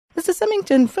Mr.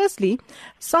 Symington, firstly,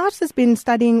 SARS has been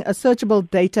studying a searchable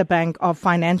data bank of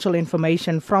financial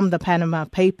information from the Panama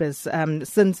Papers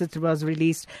since it was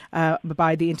released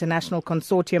by the International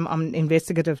Consortium on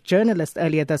Investigative Journalists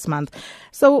earlier this month.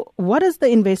 So what has the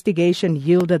investigation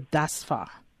yielded thus far?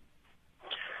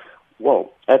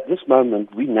 Well, at this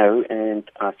moment, we know, and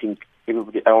I think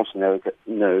everybody else knows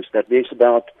that there's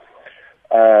about,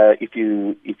 if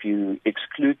you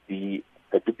exclude the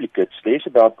duplicates, there's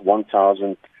about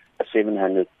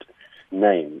 1,700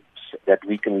 names that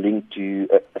we can link to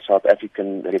South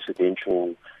African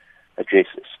residential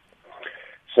addresses.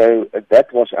 So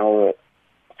that was our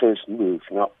first move.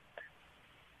 Now,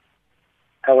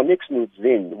 our next move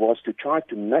then was to try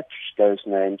to match those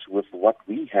names with what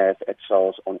we have at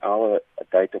SARS on our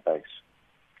database.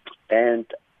 And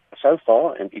so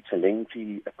far, and it's a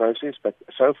lengthy process, but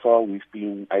so far we've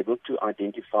been able to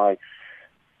identify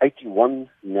 81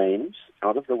 names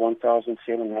out of the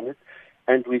 1,700,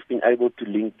 and we've been able to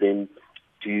link them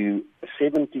to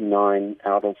 79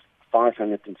 out of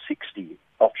 560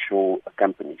 offshore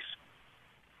companies.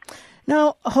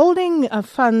 Now, holding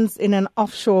funds in an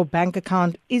offshore bank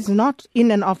account is not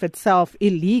in and of itself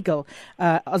illegal,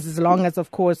 as long as, of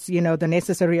course, the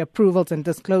necessary approvals and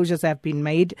disclosures have been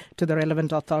made to the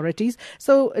relevant authorities.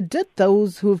 So did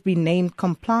those who've been named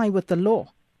comply with the law?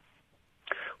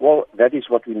 Well, that is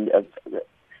what we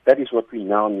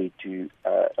now need to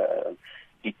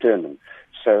determine.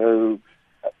 So,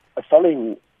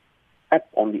 following up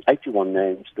on the 81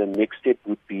 names, the next step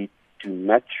would be to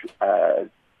match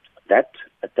that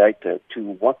data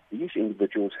to what these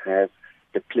individuals have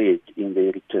declared in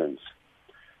their returns.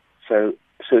 So,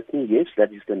 certainly, yes,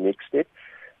 that is the next step.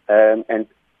 And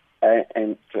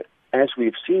as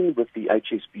we've seen with the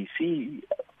HSBC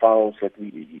files that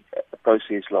we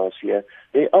processed last year,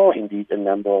 there are indeed a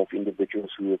number of individuals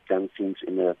who have done things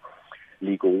in a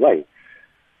legal way.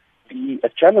 The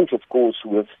challenge, of course,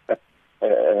 with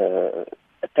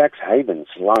tax havens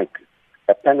like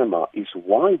Panama is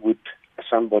why would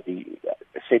somebody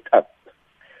set up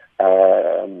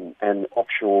an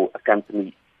offshore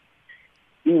company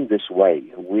in this way,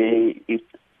 where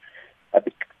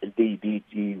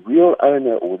the real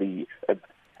owner or the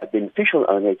beneficial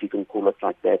owner, if you can call it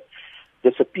like that,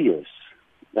 disappears,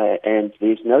 and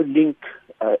there's no link,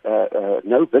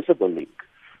 no visible link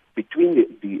between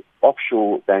the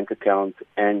offshore bank account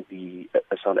and the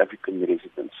South African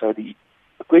resident. So the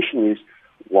question is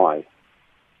why?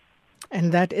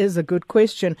 And that is a good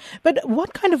question. But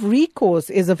what kind of recourse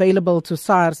is available to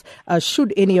SARS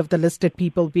should any of the listed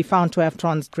people be found to have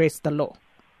transgressed the law?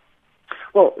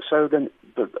 Well, so then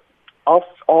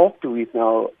after we've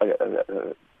now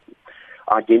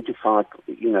identified,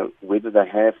 whether they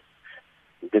have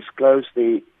disclosed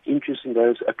their interest in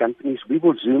those companies, we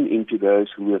will zoom into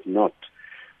those who have not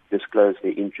disclosed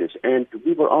their interest, and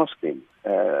we will ask them,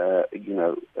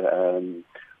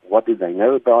 what do they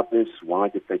know about this? Why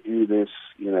did they do this?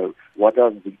 What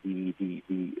are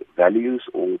the values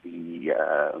or the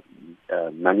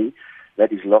money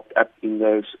that is locked up in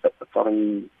those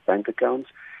foreign bank accounts?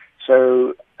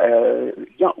 So,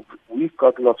 we've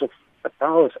got lots of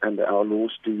powers under our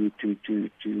laws to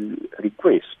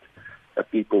request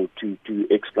people to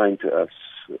explain to us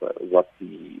what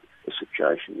the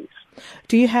situation is.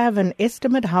 Do you have an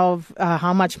estimate how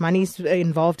much money is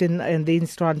involved in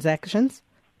these transactions?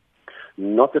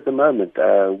 Not at the moment.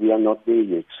 We are not there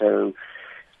yet. So,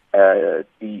 I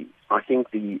think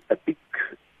a big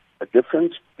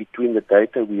difference between the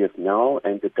data we have now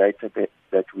and the data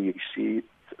that we received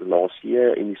last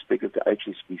year in respect of the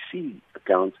HSBC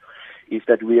accounts is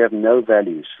that we have no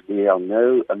values. There are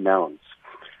no amounts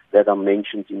that are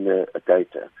mentioned in the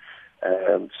data.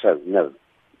 So, no.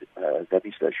 That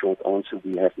is the short answer.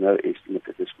 We have no estimate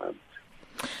at this moment.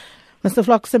 Mr.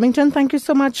 Flock Symington, thank you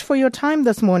so much for your time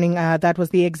this morning. That was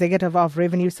the Executive of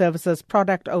Revenue Services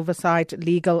Product Oversight,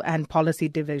 Legal and Policy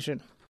Division.